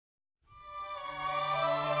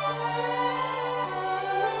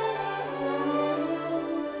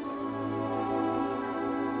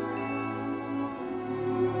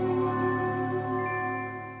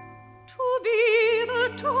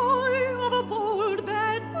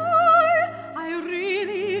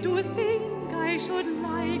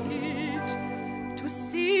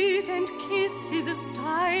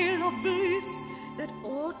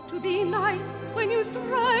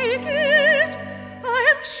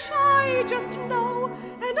just now,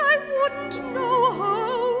 and I wouldn't know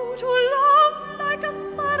how to love like a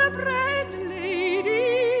thoroughbred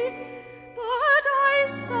lady. But I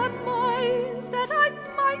surmise that I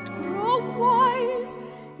might grow wise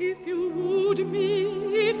if you wooed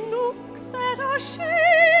me in nooks that are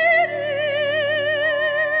shady.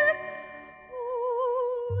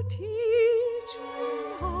 Oh, teach me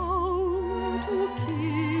how to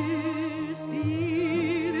kiss,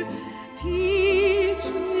 dear. Teach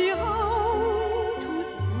me how to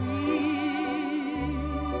squeeze.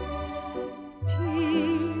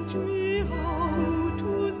 Teach me how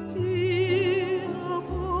to sit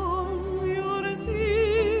upon your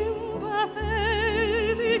sympathetic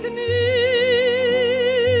knees.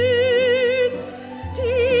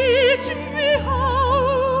 Teach me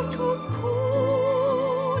how to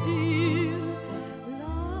coo, dear,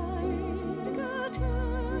 like a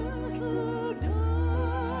turtle dove.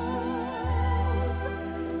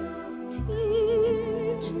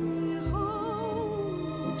 Teach me how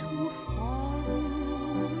to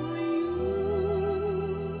follow you.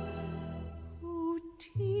 Oh,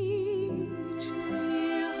 teach me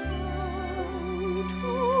how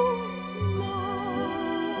to love.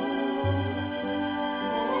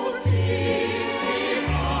 Oh, teach me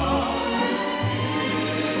how to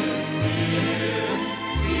kiss, dear.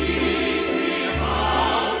 Teach me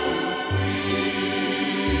how to squeeze.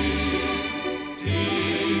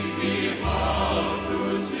 Teach me how to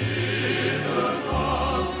sit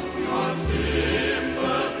upon your sympathetic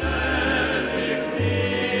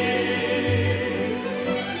knees.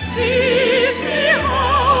 Teach me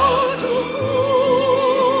how to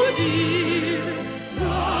coo, dear,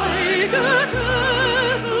 like a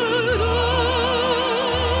turtle dove.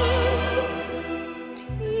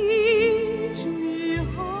 Teach me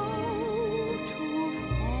how to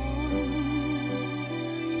follow you.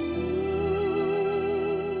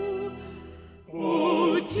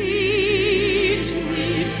 Oh, teach me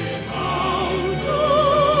how to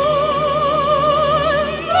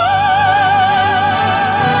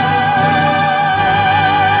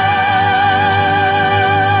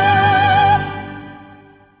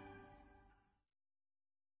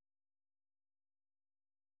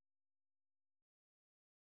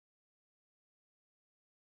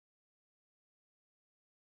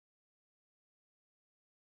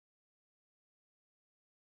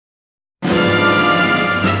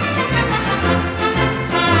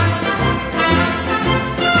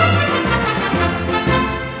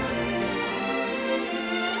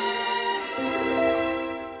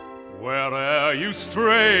Where'er you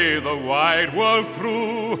stray the wide world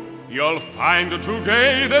through, you'll find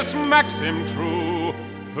today this maxim true: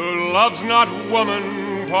 who loves not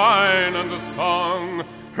woman, wine, and a song,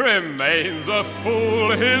 remains a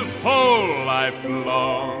fool his whole life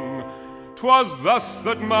long. 'Twas thus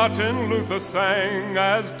that Martin Luther sang,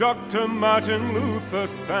 as Dr. Martin Luther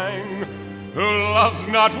sang: who loves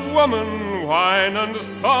not woman, wine, and a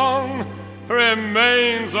song,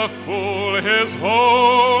 remains a fool his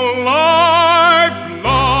whole life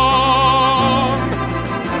long.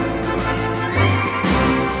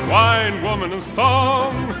 Wine, woman, and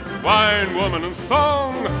song, wine, woman, and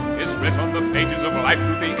song, is writ on the pages of life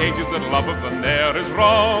through the ages, that love of them there is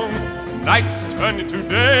wrong. Nights turn into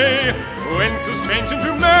day, winters change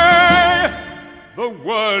into May. The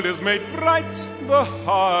world is made bright, the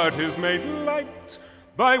heart is made light,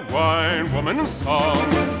 by wine, woman, and song.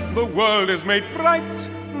 The world is made bright,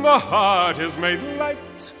 the heart is made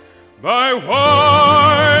light, by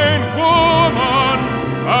wine, woman,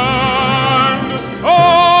 and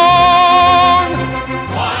song.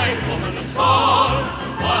 Wine, woman, and song,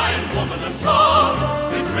 wine, woman, and song,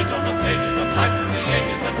 it's writ on the pages of life through the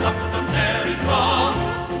ages, that love for them there is wrong.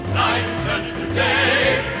 Nights turn into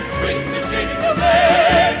day, winters change into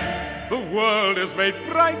May. The world is made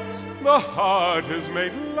bright, the heart is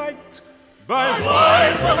made light, by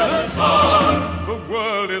wine, woman, and song. The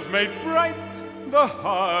world is made bright, the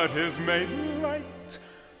heart is made light,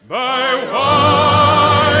 by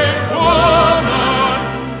wine, woman,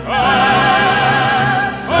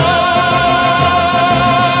 and song.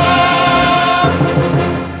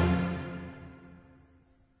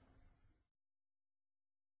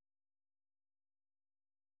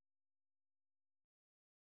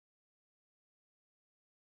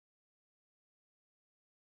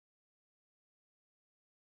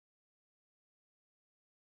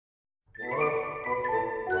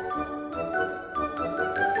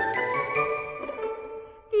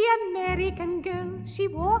 The American girl, she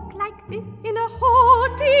walked like this in a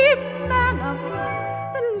haughty manner.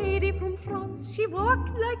 The lady from France, she walked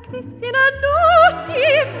like this in a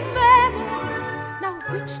naughty manner. Now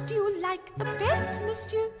which do you like the best,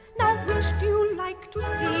 monsieur? Now which much do you like to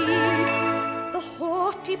see the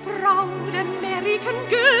haughty, proud American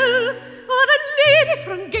girl or the lady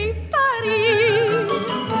from gay Paris?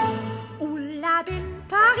 Ou la belle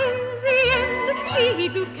Parisienne, she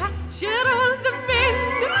do capture all the men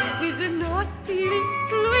with the naughty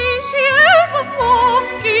little way she ever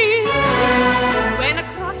walking. When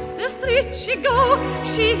across the street she go,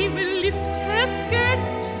 she will lift her skirt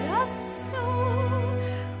just so.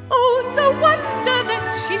 Oh, no wonder that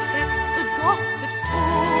she sets the gossips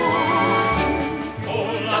talking.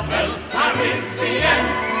 Oh, la belle Parisienne,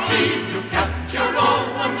 she do capture all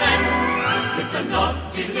the men with the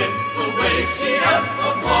naughty little way she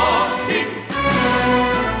ever walking.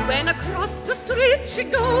 When across the street she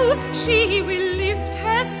go, she will lift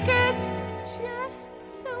her skirt just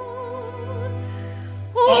so.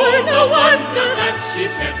 Oh, no wonder that she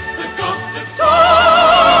sets the gossips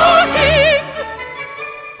talking.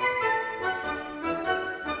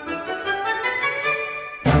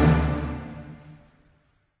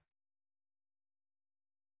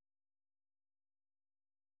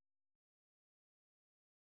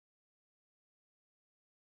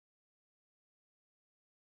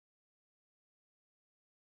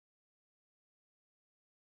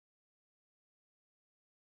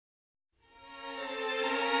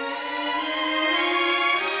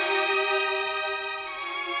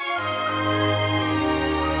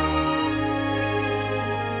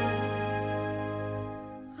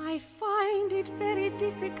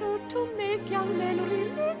 Difficult to make young men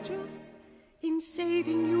religious. In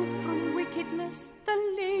saving you from wickedness, the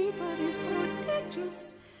labor is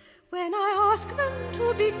prodigious. When I ask them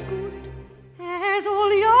to be good, as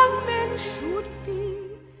all young men should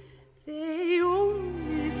be, they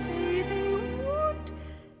only say they would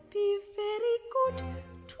be very good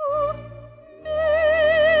to me.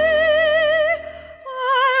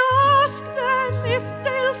 I ask them if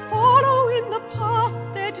they'll follow in the path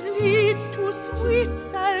that leads to sweet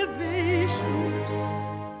salvation.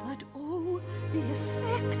 But oh, the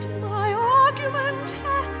effect my argument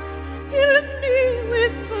hath fills me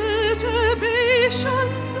with perturbation.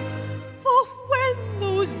 For when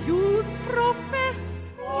those youths profess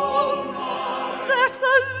that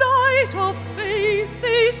the light of faith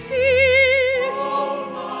they see,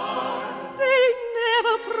 they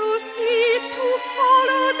never proceed to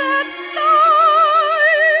follow that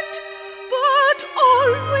light, but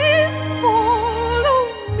always follow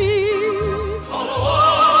me. Follow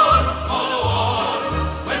on,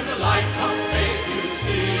 when the light of faith you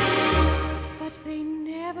see. But they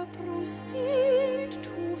never proceed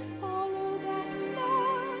to follow that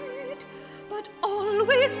light, but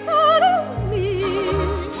always follow me.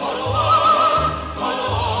 Follow on,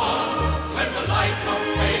 when the light of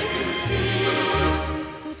faith you see.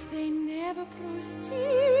 But they never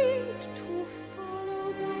proceed to follow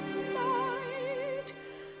that light,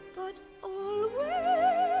 but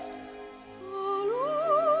always follow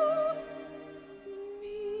me.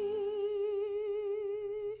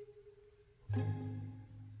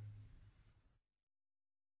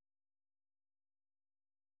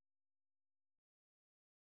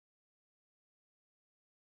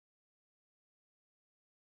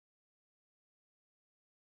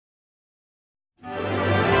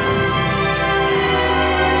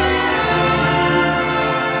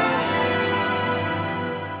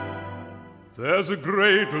 There's a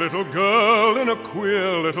great little girl in a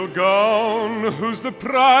queer little gown, who's the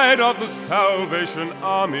pride of the Salvation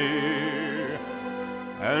Army.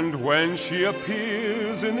 And when she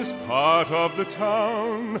appears in this part of the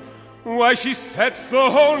town, why, she sets the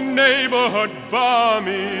whole neighborhood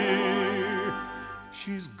balmy.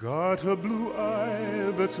 She's got a blue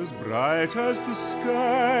eye that's as bright as the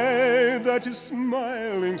sky, that is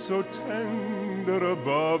smiling so tender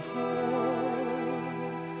above her.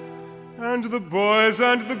 And the boys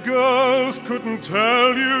and the girls couldn't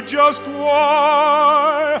tell you just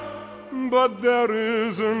why, but there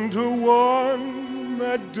isn't a one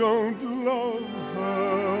that don't love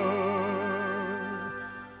her.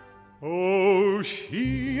 Oh,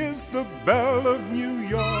 she is the Belle of New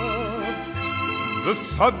York, the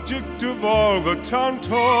subject of all the town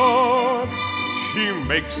talk. She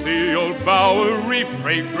makes the old Bowery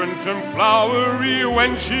fragrant and flowery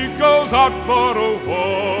when she goes out for a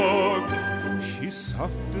walk. She's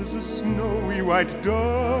soft as a snowy white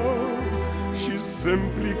dove. She's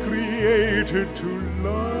simply created to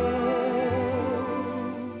love.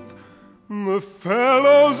 The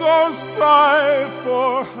fellows all sigh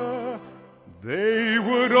for her. They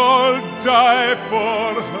would all die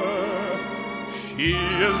for her. She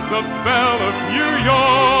is the Belle of New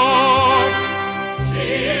York. She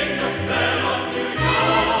is the Belle of New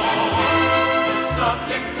York, the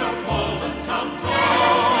kicked her fallen town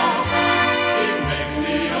tall. She makes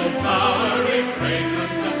the old bowery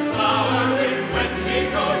fragrant and flowery when she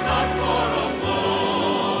goes out for a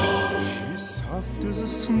walk. She's soft as a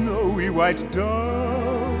snowy white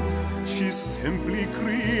dove. She's simply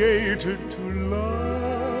created to love.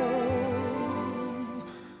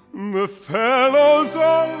 The fellows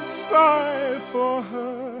all sigh for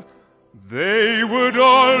her. They would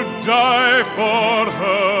all die for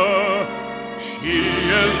her. She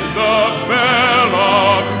is the Belle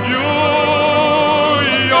of New York.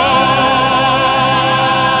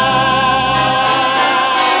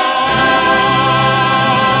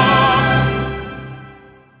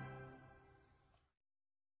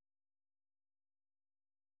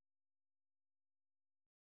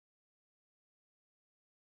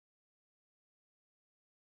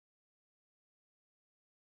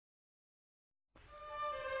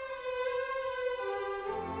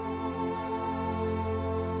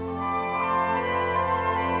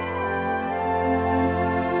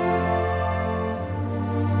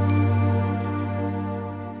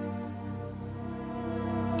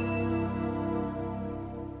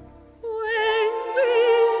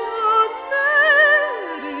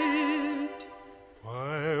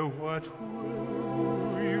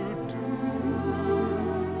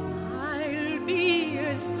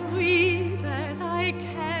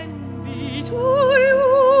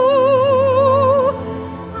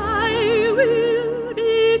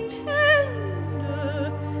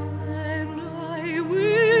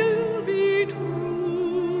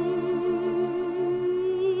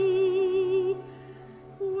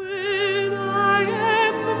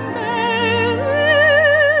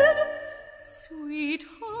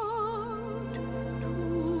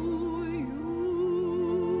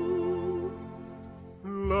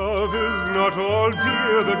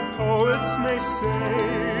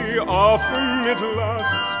 Often it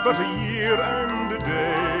lasts but a year and a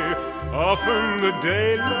day. Often the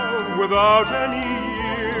day love without any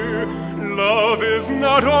year. Love is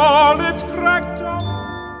not all it's cracked